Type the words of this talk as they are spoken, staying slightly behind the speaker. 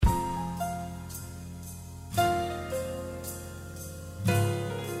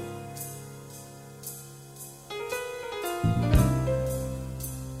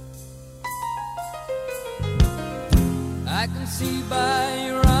see by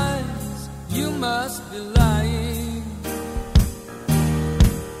your eyes, you must be lying.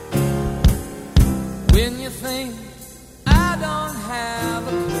 When you think I don't have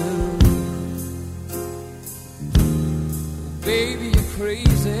a clue, baby, you're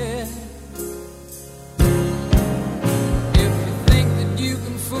crazy. If you think that you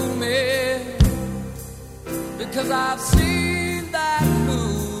can fool me, because I've seen that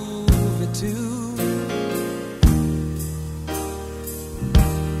movie too.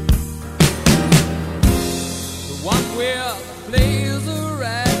 The one where the players are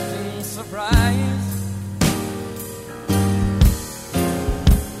acting surprised,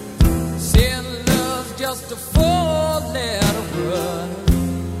 saying love's just a four-letter word.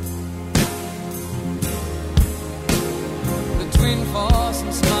 Between force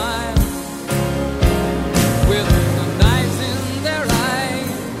and smile, with the knives in their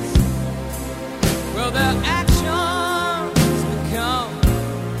eyes, well, their actions become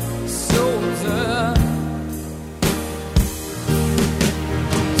so absurd.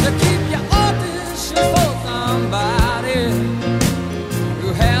 So keep your audition for somebody who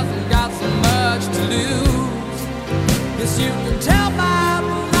hasn't got so much to lose. 'Cause you can tell by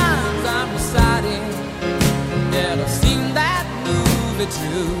the lines I'm reciting that I've seen that movie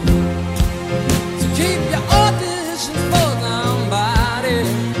too. Keep your auditions for somebody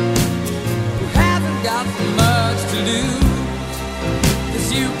who hasn't got so much to lose. 'Cause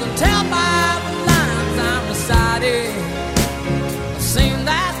you can tell by the lines I'm reciting I've seen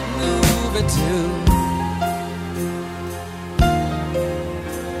that movie too.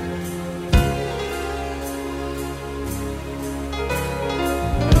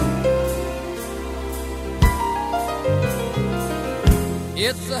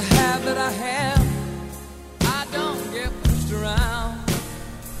 It's a habit I have. I don't get pushed around.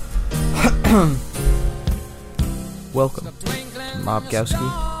 Welcome to MobGowski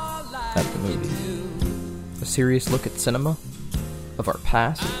At The Movies, a serious look at cinema, of our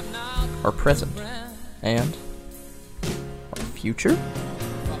past, our present, and our future.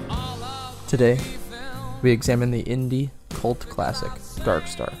 Today, we examine the indie cult classic Dark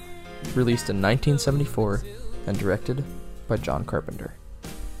Star, released in 1974 and directed by John Carpenter.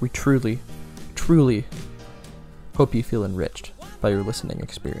 We truly hope you feel enriched by your listening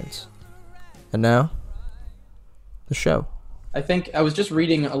experience. And now, the show. I think I was just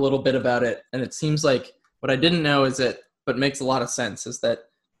reading a little bit about it, and it seems like what I didn't know is that, but makes a lot of sense, is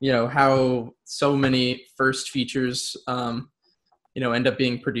that, you know, how so many first features, end up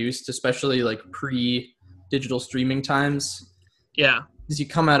being produced, especially like pre-digital streaming times. Yeah. Because you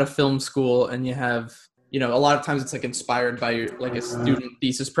come out of film school and you have, a lot of times it's like inspired by your, like a student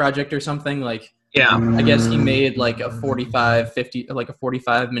thesis project or something. Like, Yeah. I guess he made like a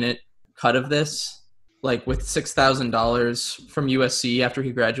 45-minute cut of this, like with $6,000 from USC after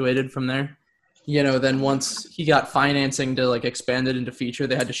he graduated from there. Then once he got financing to like expand it into feature,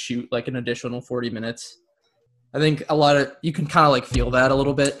 they had to shoot like an additional 40 minutes. I think you can kind of like feel that a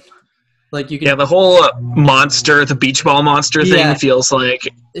little bit. Like you can, the whole the beach ball monster thing feels like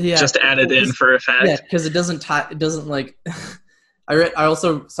just added in for effect. Yeah, because it doesn't like. I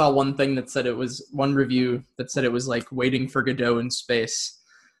also saw one thing that said one review that said it was like Waiting for Godot in space,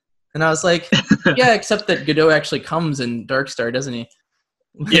 and I was like, yeah, except that Godot actually comes in Dark Star, doesn't he?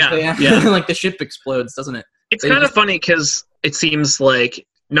 Yeah. Like the ship explodes, doesn't it? It's kind of funny because it seems like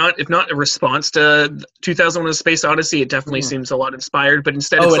if not a response to 2001: A Space Odyssey, it definitely seems a lot inspired, but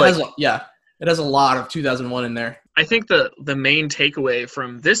instead it has a lot of 2001 in there. I think the main takeaway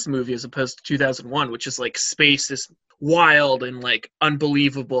from this movie as opposed to 2001, which is like space is wild and like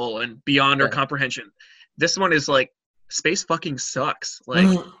unbelievable and beyond our comprehension. This one is like space fucking sucks. Like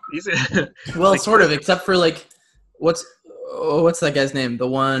these well, like, sort of, except for like what's that guy's name? The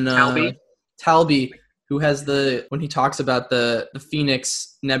one Talby, who has when he talks about the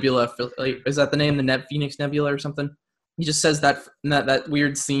Phoenix Nebula, like, is that the name, the Phoenix Nebula or something? He just says that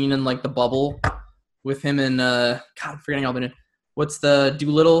weird scene in like the bubble with him and I'm forgetting all the name. What's the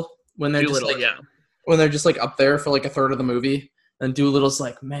Doolittle when they're just like when they're just like up there for like a third of the movie, and Doolittle's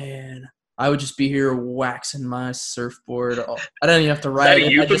like, man, I would just be here waxing my surfboard. I don't even have to ride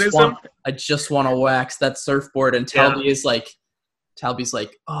it. I just want to wax that surfboard. And Talby's like,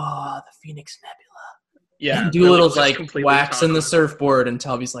 oh, the Phoenix Nebula. Yeah. And Doolittle's like waxing the surfboard, and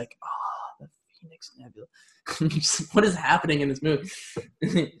Talby's like, oh, the Phoenix Nebula. What is happening in this movie?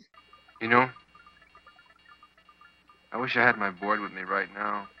 I wish I had my board with me right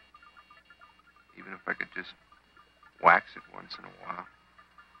now. Even if I could just wax it once in a while.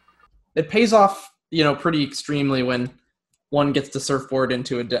 It pays off, pretty extremely when one gets to surfboard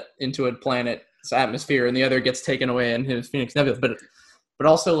into a planet this atmosphere, and the other gets taken away in his Phoenix Nebula. But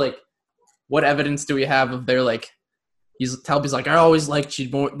also, like, what evidence do we have of their, like, Talby's like, I always liked you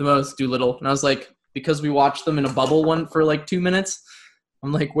the most, Doolittle. And I was like, because we watched them in a bubble one for like 2 minutes.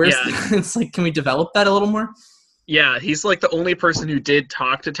 I'm like, where's it's like, can we develop that a little more? Yeah, he's like the only person who did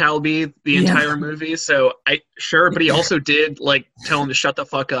talk to Talby the entire movie. So but he also did like tell him to shut the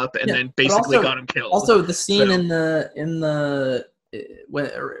fuck up and then basically got him killed. Also, the scene in the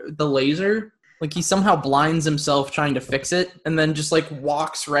laser, like he somehow blinds himself trying to fix it, and then just like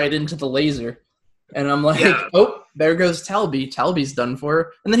walks right into the laser. And I'm like, oh, there goes Talby. Talby's done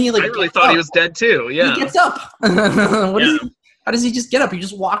for. And then he like, I really thought he was dead too. Yeah, he gets up. How does he just get up? He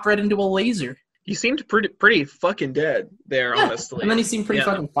just walked right into a laser. He seemed pretty fucking dead there, honestly. And then he seemed pretty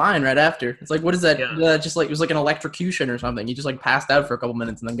fucking fine right after. It's like, what is that? Just like, it was like an electrocution or something. He just like passed out for a couple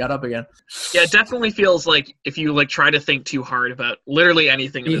minutes and then got up again. Yeah, it definitely feels like if you like try to think too hard about literally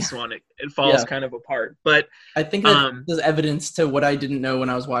anything in this one, it falls kind of apart. But I think that there's evidence to what I didn't know when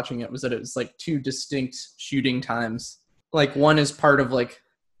I was watching it was that it was like 2 distinct shooting times. Like one is part of like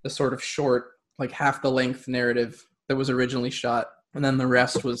the sort of short, like half the length narrative that was originally shot. And then the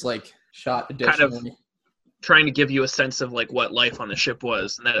rest was like shot additionally. Kind of trying to give you a sense of like what life on the ship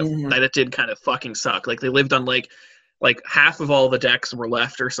was, and that it did kind of fucking suck. Like they lived on like half of all the decks were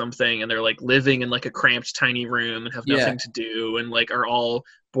left or something, and they're like living in like a cramped tiny room and have nothing to do, and like are all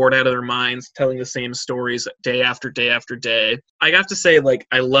bored out of their minds telling the same stories day after day after day. I have to say, like,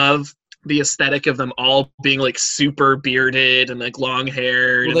 I love the aesthetic of them all being like super bearded and like long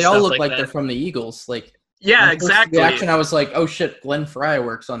haired. Well, they all look like they're from the Eagles. Like, yeah, exactly. Reaction, I was like, oh shit, Glenn Fry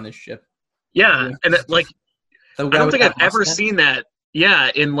works on this ship. Yeah, and like, I don't think I've ever seen that. Yeah,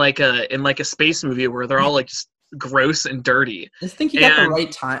 in like a space movie where they're all like just gross and dirty. I think you got the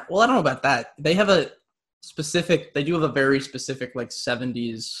right time. Well, I don't know about that. They have a specific. They do have a very specific like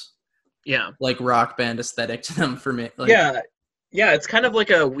 70s. Yeah. Like rock band aesthetic to them for me. Like, yeah, it's kind of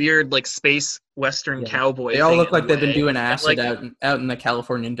like a weird like space western cowboy. They all look like they've been doing acid out in the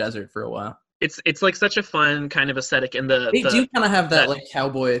Californian desert for a while. It's like such a fun kind of aesthetic, and they do kind of have that like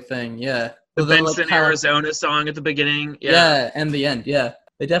cowboy thing, yeah. The Benson, like, Arizona song at the beginning, and the end, yeah.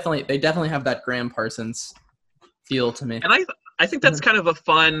 They definitely have that Graham Parsons feel to me. And I think that's kind of a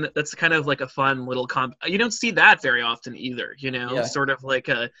fun. That's kind of like a fun little You don't see that very often either, you know. Sort of like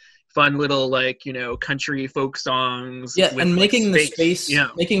a fun little like country folk songs. Yeah, with, and making like, space,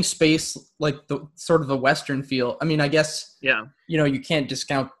 making space like the sort of the Western feel. I mean, I guess you can't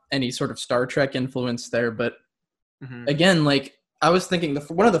discount any sort of Star Trek influence there, but again, like I was thinking,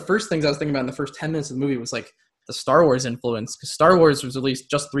 one of the first things I was thinking about in the first 10 minutes of the movie was like the Star Wars influence, because Star Wars was released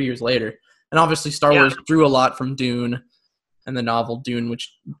just 3 years later, and obviously Star Wars drew a lot from Dune and the novel Dune,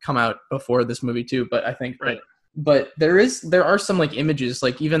 which come out before this movie too. But I think, but there are some like images,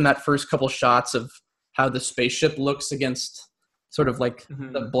 like even that first couple shots of how the spaceship looks against sort of like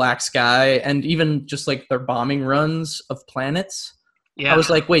the black sky, and even just like their bombing runs of planets. Yeah. I was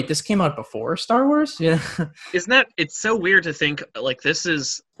like, wait, this came out before Star Wars? Yeah. Isn't that, it's so weird to think like this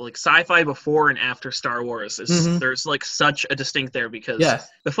is like sci-fi before and after Star Wars. There's like such a distinct there, because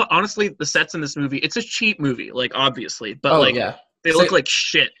honestly, the sets in this movie, it's a cheap movie, like obviously, but they look like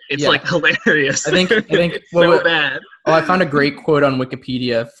shit. It's like hilarious. I think so bad. Oh, I found a great quote on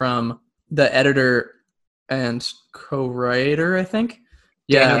Wikipedia from the editor and co-writer, I think.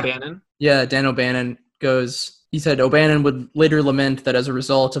 Dan O'Bannon? Yeah, Dan O'Bannon he said, O'Bannon would later lament that as a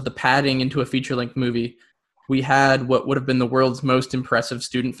result of the padding into a feature-length movie, we had what would have been the world's most impressive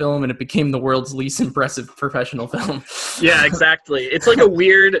student film, and it became the world's least impressive professional film. Yeah, exactly. It's like a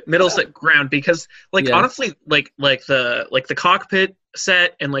weird middle ground, because, like, honestly, like the cockpit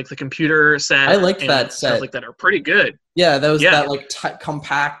set and like the computer set, I liked that set. Stuff like that are pretty good. Yeah, that like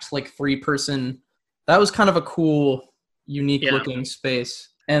compact, like 3-person. That was kind of a cool, unique looking space,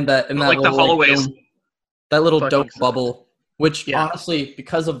 and that like little, the hallways. That little dope bubble, which honestly,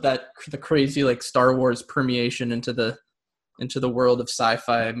 because of the crazy like Star Wars permeation into the world of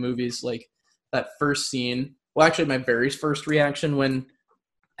sci-fi movies, like that first scene. Well, actually, my very first reaction when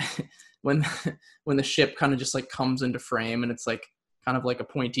the ship kind of just like comes into frame and it's like kind of like a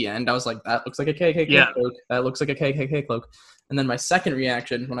pointy end, I was like, that looks like a KKK cloak. That looks like a KKK cloak. And then my second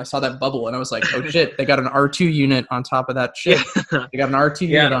reaction when I saw that bubble, and I was like, oh shit, they got an R2 unit on top of that ship. They got an R2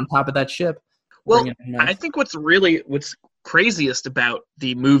 unit on top of that ship. Well, I think what's craziest about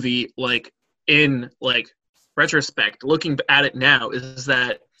the movie, like in like retrospect, looking at it now, is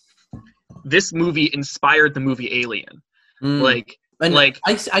that this movie inspired the movie Alien. Like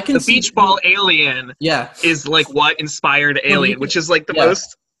I can the beach ball alien is like what inspired Alien, which is like the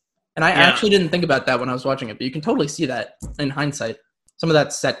most. And I actually didn't think about that when I was watching it, but you can totally see that in hindsight. Some of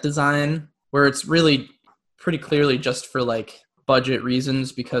that set design, where it's really pretty clearly just for like budget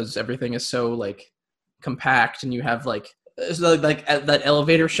reasons because everything is so like compact and you have like at that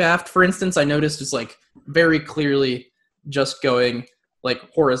elevator shaft, for instance, I noticed is like very clearly just going like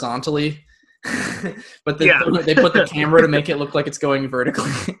horizontally. But they put the camera to make it look like it's going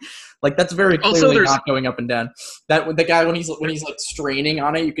vertically. Like that's very clearly not going up and down. That the guy when he's like straining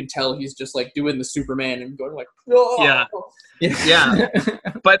on it, you can tell he's just like doing the Superman and going like, oh! Yeah.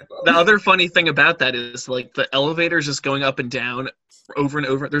 But the other funny thing about that is like the elevator is just going up and down over and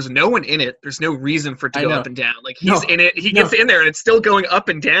over. There's no one in it. There's no reason for it to go up and down. Like he's in it. He gets in there and it's still going up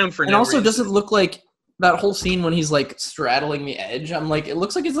and down for no reason. And also doesn't look like that whole scene when he's like straddling the edge. I'm like, it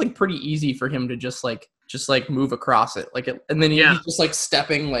looks like it's like pretty easy for him to just like move across it. Like and then he's just like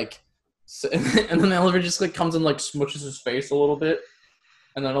stepping like, and then the elevator just like comes and like smushes his face a little bit,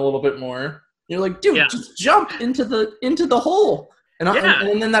 and then a little bit more. You're like, dude, just jump into the hole. And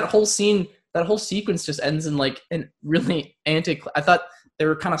then that whole scene, that whole sequence just ends in like an really I thought they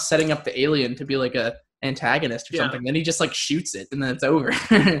were kind of setting up the alien to be like a antagonist or something. Then he just like shoots it and then it's over.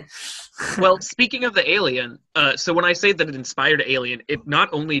 Well, speaking of the alien, so when I say that it inspired Alien, it not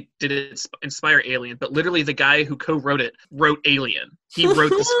only did it inspire Alien, but literally the guy who co-wrote it wrote Alien. He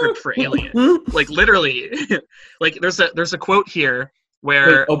wrote the script for Alien. Like literally, like there's a quote here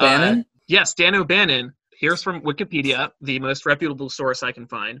where O'Bannon? Yes, Dan O'Bannon. Here's from Wikipedia, the most reputable source I can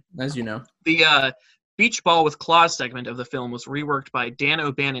find. As you know. The beach ball with claws segment of the film was reworked by Dan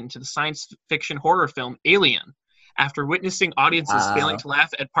O'Bannon to the science fiction horror film Alien. After witnessing audiences failing to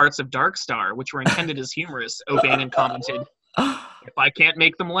laugh at parts of Dark Star, which were intended as humorous, O'Bannon commented, "If I can't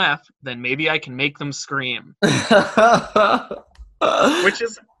make them laugh, then maybe I can make them scream." Which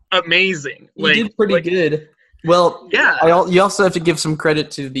is amazing. You did pretty good. Well, yeah. You also have to give some credit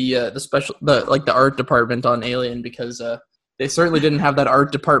to the special, the art department on Alien because they certainly didn't have that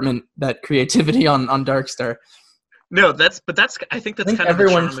art department, that creativity on Dark Star. No, I think kind of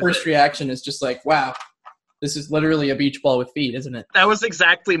everyone's first reaction is just like, wow, this is literally a beach ball with feet, isn't it? That was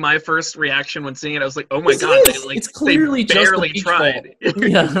exactly my first reaction when seeing it. I was like, oh my god, it's clearly they barely just tried.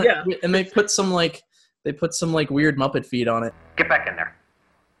 Yeah. And they put some weird Muppet feet on it. Get back in there.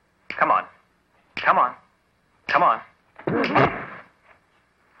 Come on.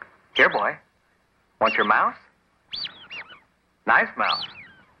 Here, boy. Want your mouse? Nice mouse.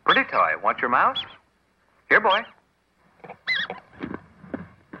 Pretty toy. Want your mouse? Here, boy.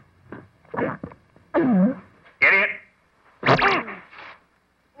 Idiot.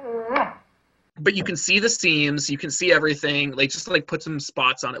 But you can see the seams, you can see everything. They just like put some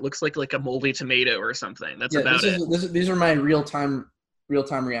spots on it. Looks like a moldy tomato or something. That's about it. These are my real-time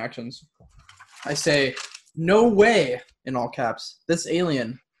reactions. I say, no way, in all caps. This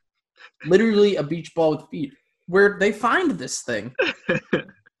alien, literally a beach ball with feet. Where'd they find this thing?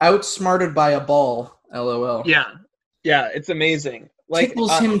 Outsmarted by a ball, LOL. Yeah, it's amazing. Like,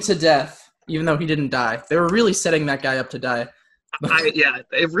 tickles him to death, even though he didn't die. They were really setting that guy up to die.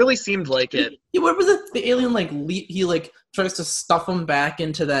 It really seemed like it. Yeah, what was it? The alien he tries to stuff him back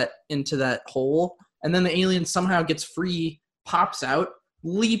into that hole, and then the alien somehow gets free, pops out,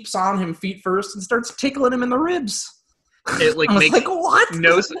 leaps on him feet first, and starts tickling him in the ribs. It makes like, what?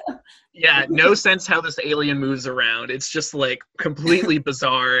 No sense how this alien moves around. It's just like completely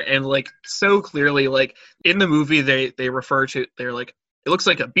bizarre, and like so clearly, like in the movie they refer to, they're like, it looks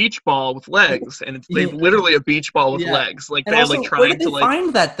like a beach ball with legs, and it's literally a beach ball with legs. Like they're like trying where did to they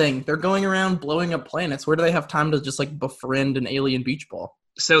find that thing? They're going around blowing up planets. Where do they have time to just like befriend an alien beach ball?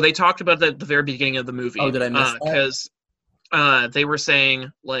 So they talked about that at the very beginning of the movie. Oh, did I miss that? Because they were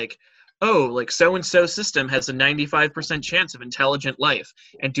saying like, oh, like so-and-so system has a 95% chance of intelligent life.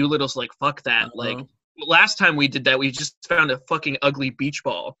 And Doolittle's like, fuck that. Uh-huh. Like, last time we did that, we just found a fucking ugly beach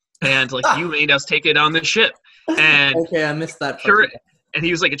ball. And, like, you made us take it on the ship. And okay, I missed that. Sure, and he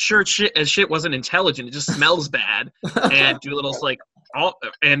was like, shit wasn't intelligent. It just smells bad. And Doolittle's like,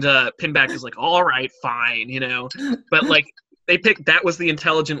 Pinback is like, all right, fine, you know. But, like, that was the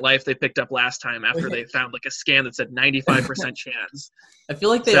intelligent life they picked up last time after they found like a scan that said 95% chance. I feel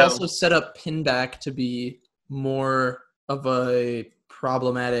like they also set up Pinback to be more of a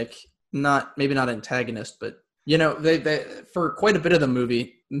problematic, maybe not antagonist, but you know, they for quite a bit of the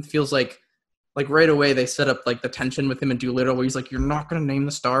movie, it feels like right away they set up like the tension with him and Doolittle where he's like, you're not going to name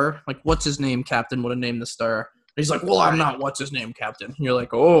the star? Like, what's his name, Captain, would have named the star. And he's like, well, I'm not, what's his name, Captain? And you're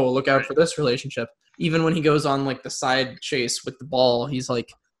like, oh, look out for this relationship. Even when he goes on like the side chase with the ball, he's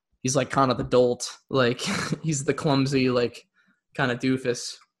like kind of the dolt, like he's the clumsy, like kind of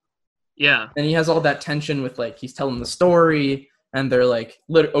doofus. Yeah. And he has all that tension with like he's telling the story, and they're like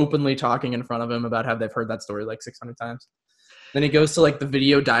openly talking in front of him about how they've heard that story like 600 times. Then he goes to like the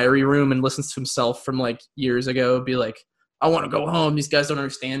video diary room and listens to himself from like years ago be like, I want to go home. These guys don't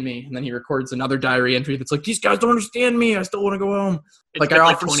understand me. And then he records another diary entry that's like, these guys don't understand me. I still want to go home. It's Like I been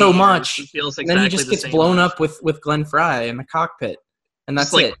offer 20 so years. much. It feels And then he exactly just the gets same blown life. up with Glenn Fry in the cockpit. And that's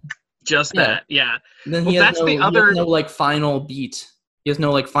Just, like, it. Just Yeah. that, yeah. And then Well, he has that's no, the he has other- no like final beat. He has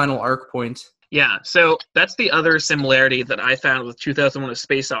no like final arc point. Yeah, so that's the other similarity that I found with 2001: A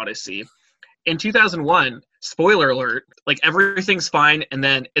Space Odyssey. In 2001, spoiler alert, like everything's fine, and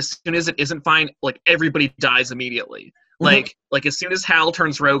then as soon as it isn't fine, like everybody dies immediately. Like as soon as Hal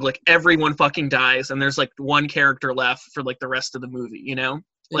turns rogue, like everyone fucking dies, and there's like one character left for like the rest of the movie, you know?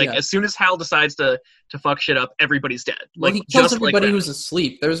 Like Yeah. as soon as Hal decides to fuck shit up, everybody's dead. Well, Like he kills just like everybody that. who's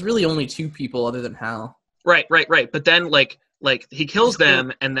asleep. There's really only 2 people other than Hal. Right. But then like he kills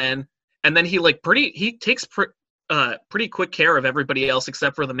them, and then he like he takes pretty quick care of everybody else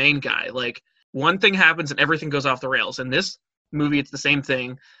except for the main guy. Like one thing happens and everything goes off the rails. In this movie, it's the same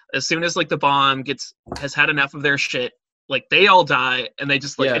thing. As soon as like the bomb has had enough of their shit, like they all die, and they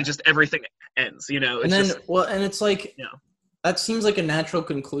just like Yeah. and just everything ends. You know. And It's then, just, and it's like, Yeah. that seems like a natural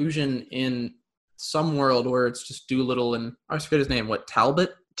conclusion in some world where it's just Doolittle and, I forget his name, what,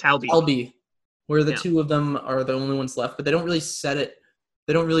 Talbot? Talby, where the 2 of them are the only ones left, but they don't really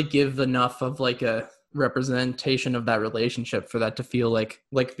they don't really give enough of like a representation of that relationship for that to feel like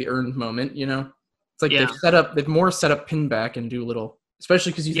the earned moment, you know? It's like they've more set up Pinback and Doolittle,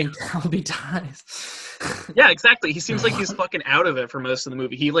 especially because you think Talby dies. Yeah, exactly. He seems like he's fucking out of it for most of the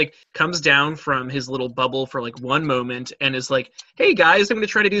movie. He like comes down from his little bubble for like one moment and is like, "Hey guys, I'm going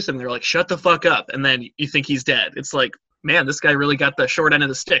to try to do something." They're like, "Shut the fuck up." And then you think he's dead. It's like, man, this guy really got the short end of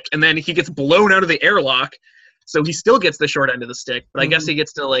the stick. And then he gets blown out of the airlock. So he still gets the short end of the stick, but I guess he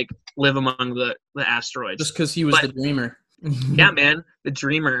gets to like live among the asteroids. Just because he was the dreamer. Yeah, man, the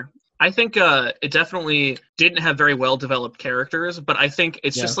dreamer. I think it definitely didn't have very well developed characters, but I think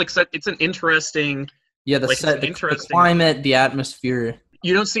it's just like it's an interesting. Yeah, the like, set, the climate, the atmosphere.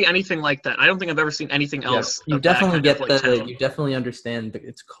 You don't see anything like that. I don't think I've ever seen anything else. You definitely you definitely understand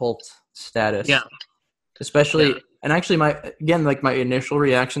its cult status. Yeah. Especially, and actually, my initial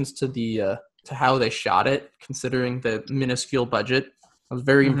reactions to the to how they shot it, considering the minuscule budget, I was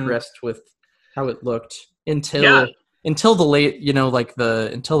very impressed with how it looked until the late,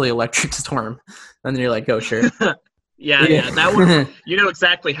 until the electric storm, and then you're like, oh sure. Yeah, that one. You know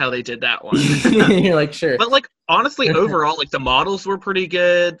exactly how they did that one. You're like, sure. But like honestly, overall, like the models were pretty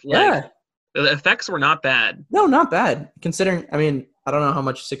good. Like, the effects were not bad. No, not bad. Considering, I mean, I don't know how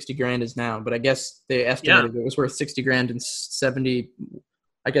much $60,000 is now, but I guess they estimated it was worth $60,000 in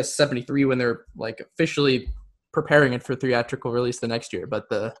 73 when they're like officially preparing it for theatrical release the next year. But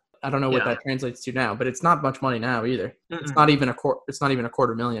I don't know what that translates to now, but it's not much money now either. It's not even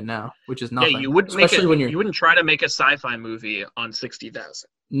 $250,000 now, which is nothing. Yeah, you wouldn't you wouldn't try to make a sci-fi movie on 60,000.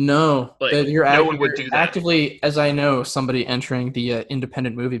 No, like, no one would do that. Actively, as I know, somebody entering the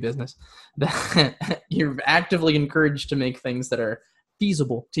independent movie business, you're actively encouraged to make things that are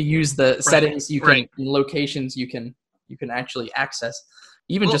feasible, to use the settings you can, locations you can actually access.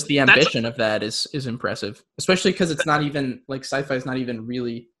 Even just the ambition of that is impressive, especially because it's not even like sci-fi is not even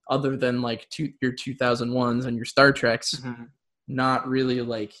really, other than like your 2001s and your Star Treks, not really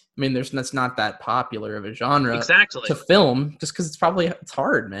like, I mean, that's not that popular of a genre to film, just because it's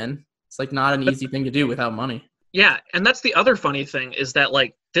hard, man. It's like not an easy thing to do without money. Yeah, and that's the other funny thing is that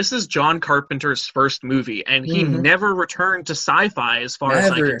like this is John Carpenter's first movie, and he never returned to sci-fi as far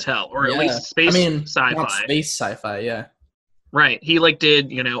as I can tell, or at least space sci-fi. Not space sci-fi, yeah. Right. He like did,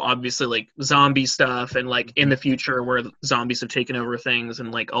 obviously like zombie stuff and like in the future where zombies have taken over things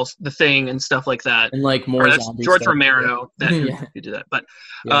and like also The Thing and stuff like that. And like more zombie George stuff. Romero that who did that.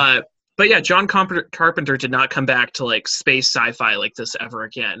 But yeah, John Carpenter did not come back to like space sci-fi like this ever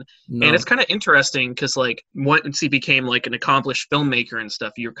again. No. And it's kind of interesting because like once he became like an accomplished filmmaker and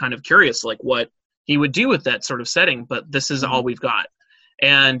stuff, you're kind of curious like what he would do with that sort of setting, but this is all we've got.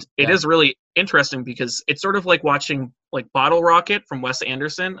 And it is really interesting because it's sort of like watching like Bottle Rocket from Wes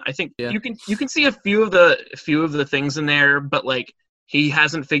Anderson. I think you can see a few of the things in there, but like he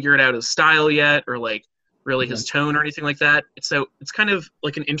hasn't figured out his style yet, or like really his tone or anything like that. So it's kind of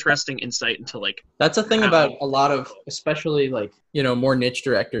like an interesting insight into like that's a thing about a lot of, especially like more niche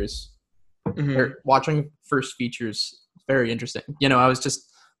directors. Watching first features, very interesting. I was just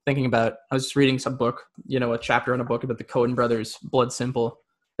reading some book, a chapter in a book about the Coen brothers, Blood Simple,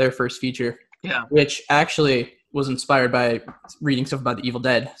 their first feature. Yeah. Which actually was inspired by reading stuff about The Evil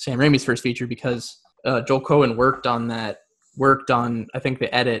Dead, Sam Raimi's first feature, because Joel Coen worked on, I think,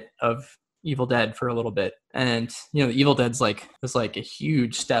 the edit of Evil Dead for a little bit. And, The Evil Dead's was like a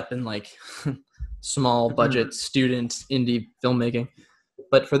huge step in like small budget student indie filmmaking.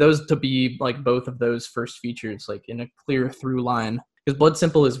 But for those to be like both of those first features, like in a clear through line, because Blood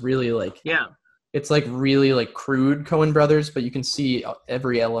Simple is really like, it's like really like crude Coen Brothers, but you can see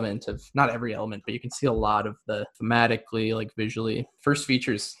every element of, not every element, but you can see a lot of the thematically, like visually. First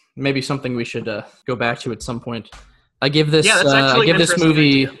features, maybe something we should go back to at some point. I give this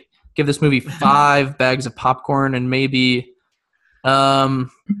movie 5 bags of popcorn and maybe a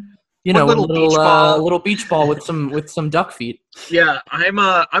little beach ball with some duck feet. Yeah, I'm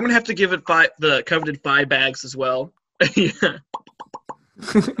gonna have to give it the coveted 5 bags as well. Yeah.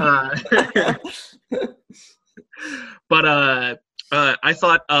 But I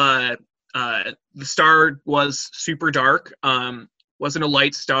thought the star was super dark. Wasn't a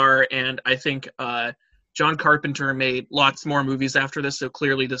light star, and I think John Carpenter made lots more movies after this, so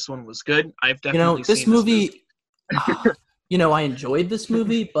clearly this one was good. I've definitely seen this movie. I enjoyed this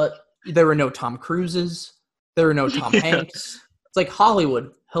movie, but there were no Tom Cruises. There were no Tom Hanks. It's like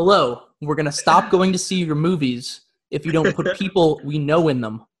Hollywood. Hello, we're going to stop going to see your movies if you don't put people we know in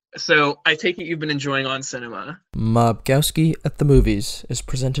them. So I take it you've been enjoying On Cinema. MobGowski at the Movies is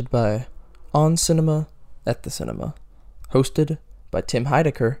presented by On Cinema at the Cinema. Hosted by Tim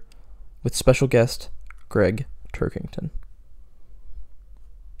Heidecker with special guest Greg Turkington.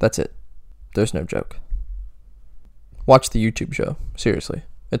 That's it. There's no joke. Watch the YouTube show. Seriously.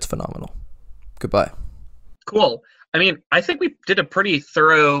 It's phenomenal. Goodbye. Cool. I mean, I think we did a pretty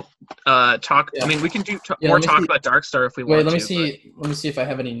thorough talk. Yeah. I mean, we can do more talk about Dark Star if we want to. Let me see if I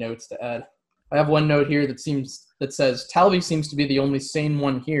have any notes to add. I have one note here that says Talby seems to be the only sane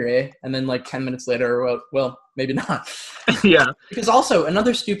one here, eh? And then like 10 minutes later, well, maybe not. Yeah. Because also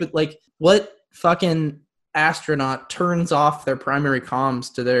another stupid, like, what fucking astronaut turns off their primary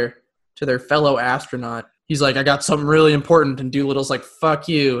comms to their fellow astronaut? He's like, I got something really important, and Doolittle's like, fuck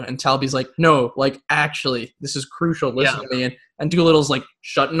you. And Talby's like, no, like, actually, this is crucial. Listen to me. And Doolittle's like,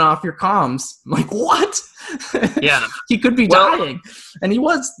 shutting off your comms. I'm like, what? Yeah. He could be dying. And he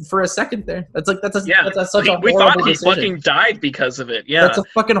was for a second there. That's such a horrible we thought he decision. Fucking died because of it. Yeah. That's a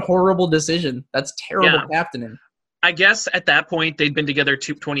fucking horrible decision. That's terrible captaining. I guess at that point, they'd been together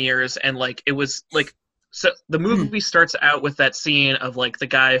 20 years, and like, it was like, so the movie starts out with that scene of like the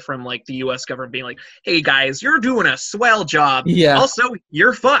guy from like the U.S. government being like, "Hey guys, you're doing a swell job. Yeah. Also,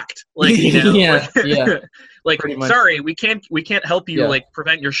 you're fucked. Like, like sorry, we can't help you like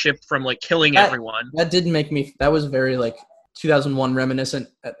prevent your ship from like killing everyone." That did make me. That was very like 2001 reminiscent.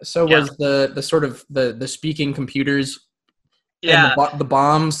 So was the sort of the speaking computers. Yeah. And the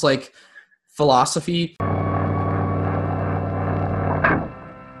bombs like philosophy.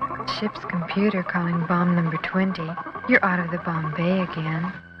 Ship's computer calling bomb number 20. You're out of the bomb bay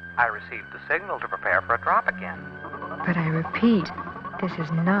again. I received the signal to prepare for a drop again. But I repeat, this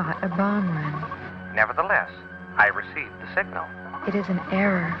is not a bomb run. Nevertheless, I received the signal. It is an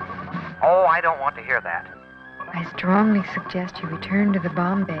error. Oh, I don't want to hear that. I strongly suggest you return to the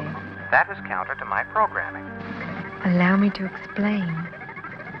bomb bay. That is counter to my programming. Allow me to explain.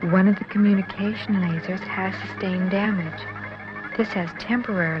 One of the communication lasers has sustained damage. This has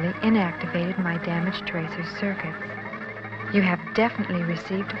temporarily inactivated my damaged tracer circuits. You have definitely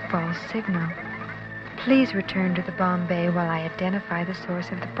received a false signal. Please return to the bomb bay while I identify the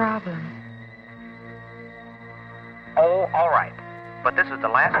source of the problem. Oh, all right. But this is the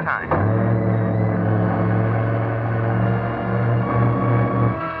last time.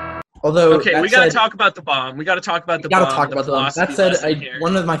 Although, okay, we got to talk about the bomb. We got to talk about the bomb. That said,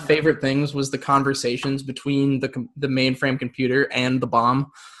 one of my favorite things was the conversations between the mainframe computer and the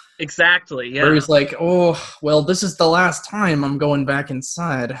bomb. Exactly, yeah. Where he's like, oh, well, this is the last time I'm going back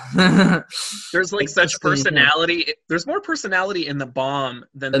inside. There's like such personality. There's more personality in the bomb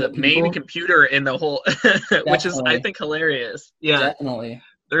than the main computer in the whole, which is, I think, hilarious. Yeah, definitely.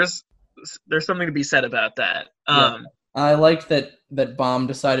 There's something to be said about that. I liked that Bomb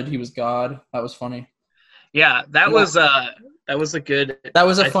decided he was God. That was funny. Yeah, that was a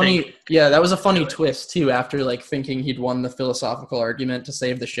funny twist too, after like thinking he'd won the philosophical argument to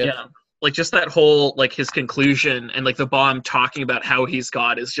save the ship. Yeah. Like just that whole like his conclusion and like the Bomb talking about how he's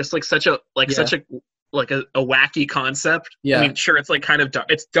God is just like such a wacky concept. Yeah. I mean, sure, it's like kind of dark.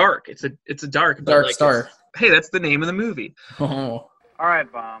 It's dark. It's a dark star. Hey, that's the name of the movie. Oh. All right,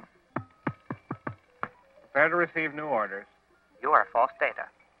 Bomb. Prepare to receive new orders. You are false data.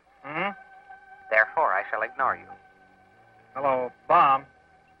 Hmm? Therefore, I shall ignore you. Hello, Bomb.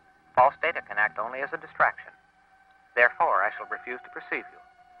 False data can act only as a distraction. Therefore, I shall refuse to perceive you.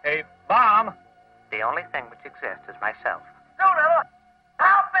 Hey, Bomb! The only thing which exists is myself. Doodle!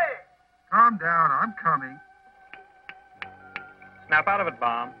 Help me! Calm down, I'm coming. Snap out of it,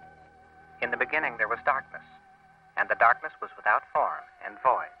 Bomb. In the beginning there was darkness, and the darkness was without form and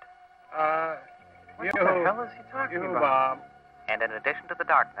void. What the hell is he talking about? And in addition to the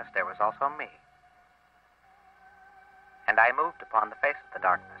darkness, there was also me. And I moved upon the face of the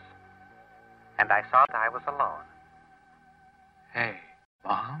darkness, and I saw that I was alone. Hey,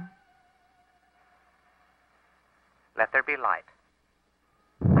 Mom? Let there be light.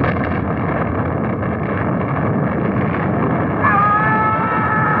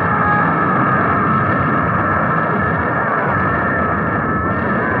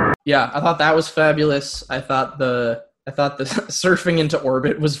 Yeah, I thought that was fabulous. I thought the surfing into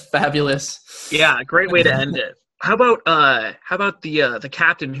orbit was fabulous. Yeah, great way to end it. How about the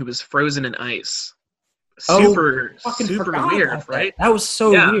captain who was frozen in ice? Super weird, right? That was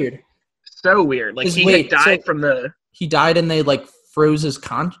so weird. So weird. Like he died from the. He died and they like froze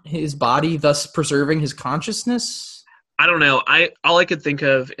his body, thus preserving his consciousness. I don't know. All I could think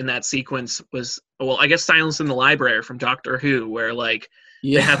of in that sequence was, well, I guess Silence in the Library from Doctor Who, where like.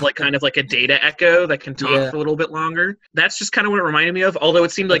 Yeah. They have like kind of like a data echo that can talk for a little bit longer. That's just kind of what it reminded me of, although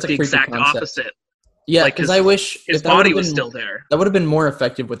it seemed like the exact opposite. Yeah, because I wish his body was still there. That would have been more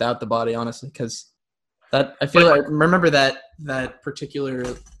effective without the body, honestly, because I remember that particular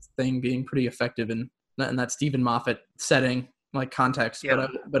thing being pretty effective in that Stephen Moffat setting, like context. Yeah.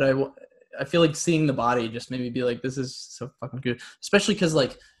 But I feel like seeing the body just made me be like, this is so fucking good, especially because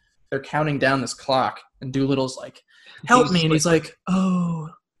like they're counting down this clock and Doolittle's like, help me, and he's like, oh,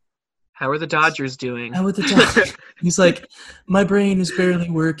 how are the Dodgers doing? How are the Dodgers? He's like, my brain is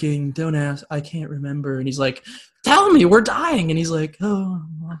barely working, don't ask, I can't remember. And he's like, tell me, we're dying. And he's like, oh,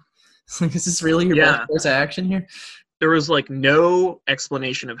 is this really your best course of action here? There was like no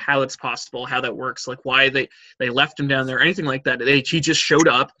explanation of how it's possible, how that works, like why they left him down there, anything like that. He just showed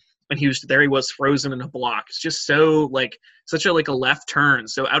up and he was frozen in a block. It's just so like such a left turn,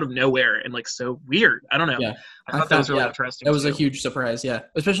 so out of nowhere and like so weird. I don't know. Yeah. I thought that was really interesting. That was a huge surprise, yeah.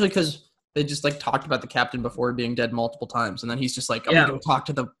 Especially because they just like talked about the captain before being dead multiple times, and then he's just like, I'm gonna go talk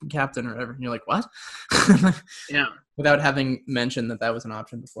to the captain or whatever. And you're like, what? Yeah. Without having mentioned that was an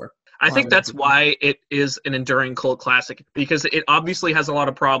option before. I think that's why it is an enduring cult classic, because it obviously has a lot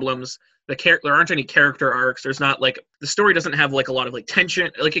of problems. There aren't any character arcs. There's not like the story doesn't have like a lot of like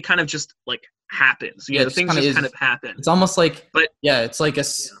tension. Like it kind of just like happens. Yeah, the things just kind of happen. It's almost like, it's like a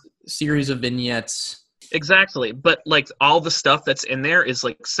series of vignettes. Exactly, but like all the stuff that's in there is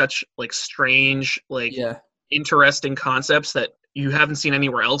like such like strange, like interesting concepts that you haven't seen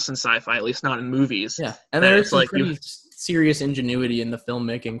anywhere else in sci-fi, at least not in movies. Yeah, and there's some pretty serious ingenuity in the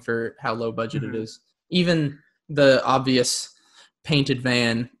filmmaking for how low budget it is. Even the obvious painted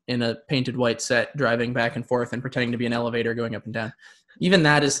van in a painted white set driving back and forth and pretending to be an elevator going up and down. Even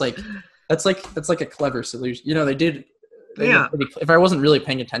that is like that's like a clever solution. You know, they did if I wasn't really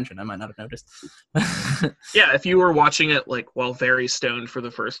paying attention, I might not have noticed. Yeah, if you were watching it like while very stoned for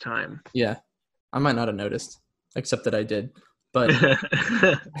the first time. Yeah. I might not have noticed, except that I did. But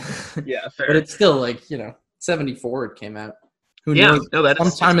yeah, fair. But it's still like, 74 it came out. Who knows? knows? No,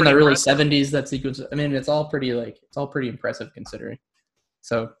 sometime in the early 70s that sequence. I mean, it's all pretty impressive considering.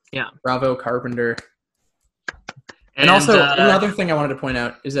 So yeah, bravo Carpenter. And also another thing I wanted to point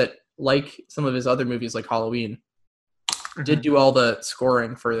out is that like some of his other movies like Halloween, did do all the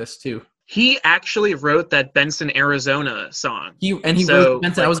scoring for this too. He actually wrote that Benson, Arizona song. He wrote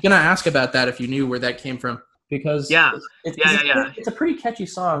Benson. I was going to ask about that if you knew where that came from, because it's a pretty catchy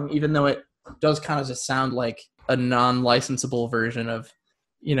song, even though it does kind of just sound like a non-licensable version of,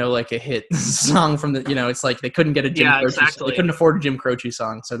 like a hit song from the, it's like they couldn't get a Jim Croce. Exactly. They couldn't afford a Jim Croce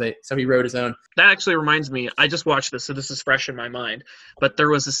song, so he wrote his own. That actually reminds me, I just watched this, so this is fresh in my mind. But there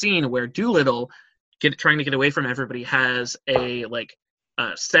was a scene where Doolittle, trying to get away from everybody, has a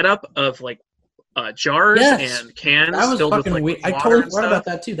setup of like jars and cans. That was filled fucking with, weird. I totally forgot about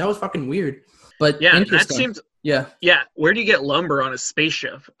that too. That was fucking weird. But yeah, that seems. Yeah. Where do you get lumber on a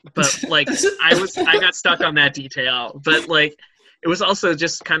spaceship? But like, I got stuck on that detail. But like, it was also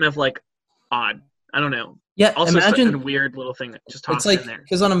just kind of like odd. I don't know. Yeah. Also, imagine a weird little thing that just tossed in there.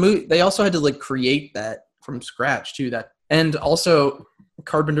 Because on a movie, they also had to like create that from scratch too. And also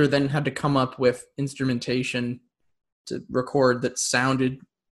Carpenter then had to come up with instrumentation to record that sounded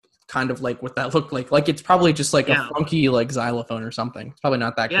kind of like what that looked like. Like it's probably just like a funky like xylophone or something. It's probably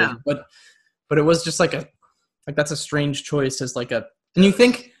not that crazy, but it was just like that's a strange choice as like a. And you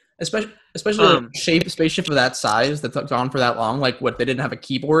think, especially like spaceship of that size that's gone for that long, like what, they didn't have a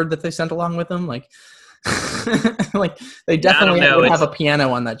keyboard that they sent along with them, like like they definitely would have a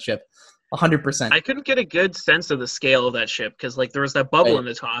piano on that ship. 100%. I couldn't get a good sense of the scale of that ship because like there was that bubble in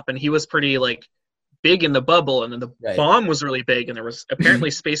the top, and he was pretty like big in the bubble, and then the Right. bomb was really big, and there was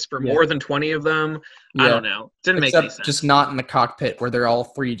apparently space for more than 20 of them. I don't know. Didn't make any sense. Just not in the cockpit where they're all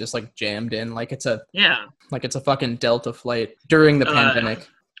three just like jammed in, like it's a fucking Delta flight during the pandemic.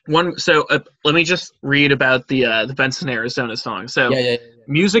 Let me just read about the Benson, Arizona song. So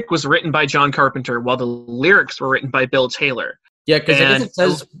music was written by John Carpenter, while the lyrics were written by Bill Taylor. Yeah, because I guess it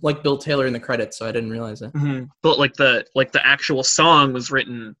says like Bill Taylor in the credits, so I didn't realize it. Mm-hmm. But like the actual song was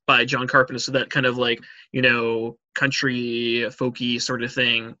written by John Carpenter, so that kind of like, you know, country folky sort of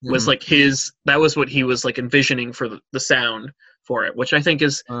thing was like that was what he was like envisioning for the sound for it, which I think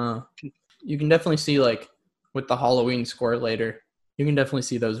is you can definitely see like with the Halloween score later, you can definitely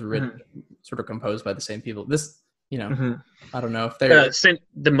see those written sort of composed by the same people. This, you know, I don't know if they're the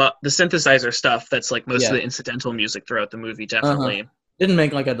synthesizer stuff that's like most of the incidental music throughout the movie definitely didn't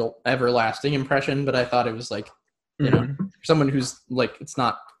make like an everlasting impression, but I thought it was like, you know, for someone who's like, it's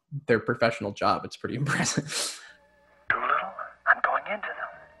not their professional job, it's pretty impressive. Doolittle, I'm going into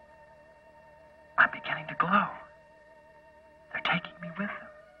them. I'm beginning to glow. They're taking me with them,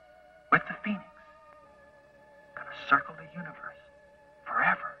 with the Phoenix. I'm gonna circle the universe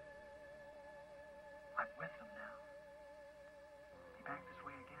forever. I'm with them now. Be back this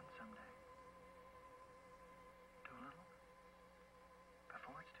way again someday. Doolittle,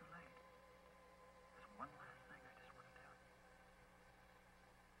 before it's too late, there's one last thing I just want to tell you.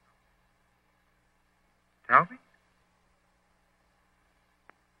 Tell me?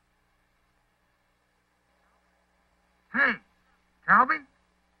 Hey, Talby,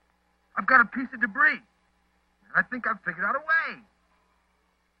 I've got a piece of debris, and I think I've figured out a way.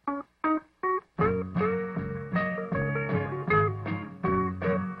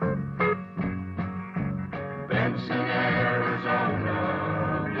 Benson, Arizona,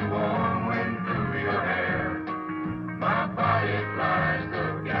 the warm wind through your hair. My body flies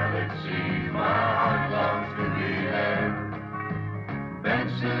the galaxies, my heart longs to be there.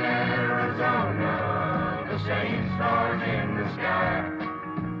 Benson, Arizona, the same stars in the sky,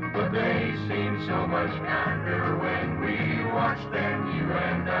 but they seem so much kinder when we watch them.